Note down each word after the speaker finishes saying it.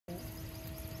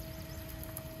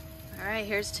right,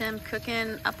 here's Tim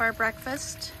cooking up our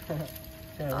breakfast.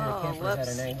 Oh, whoops. At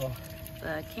an angle.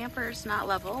 The camper's not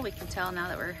level. We can tell now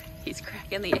that he's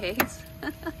cracking the eggs.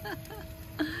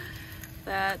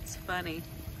 That's funny.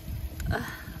 Oh,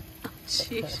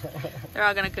 jeez. They're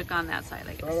all gonna cook on that side,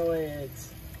 I guess. Throw away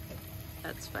eggs.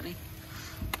 That's funny.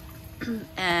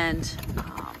 And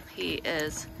he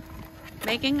is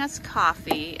making us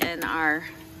coffee in our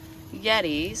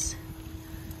Yetis,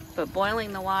 but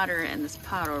boiling the water in this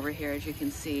pot over here, as you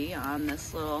can see, on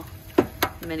this little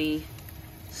mini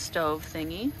stove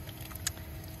thingy.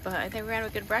 But I think we're gonna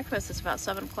have a good breakfast. It's about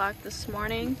 7 o'clock this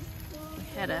morning. We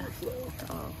had a,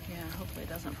 oh yeah, hopefully it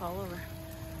doesn't fall over.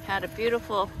 Had a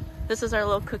beautiful, this is our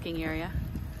little cooking area.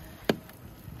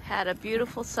 Had a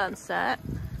beautiful sunset.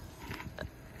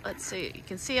 Let's see, you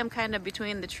can see I'm kind of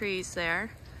between the trees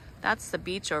there. That's the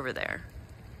beach over there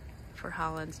for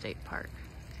Holland State Park.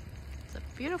 It's a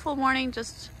beautiful morning,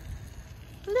 just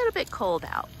a little bit cold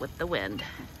out with the wind.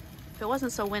 If it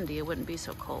wasn't so windy, it wouldn't be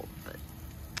so cold, but.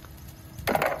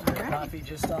 Coffee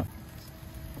just up.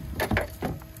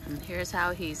 And here's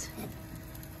how he's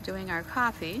doing our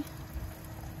coffee.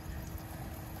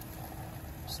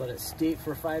 Just let it steep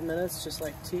for 5 minutes, just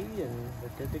like tea, and we're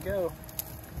good to go.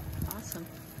 Awesome.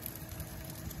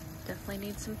 Definitely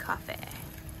need some coffee.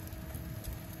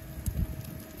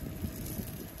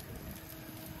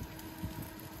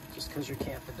 Just because you're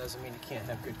camping doesn't mean you can't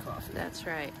have good coffee. That's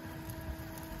right.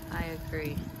 I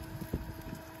agree.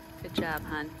 Good job,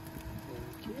 hon.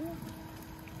 Thank you.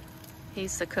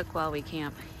 He's the cook while we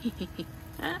camp.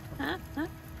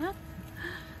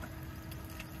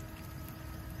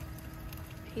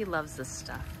 He loves this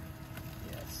stuff.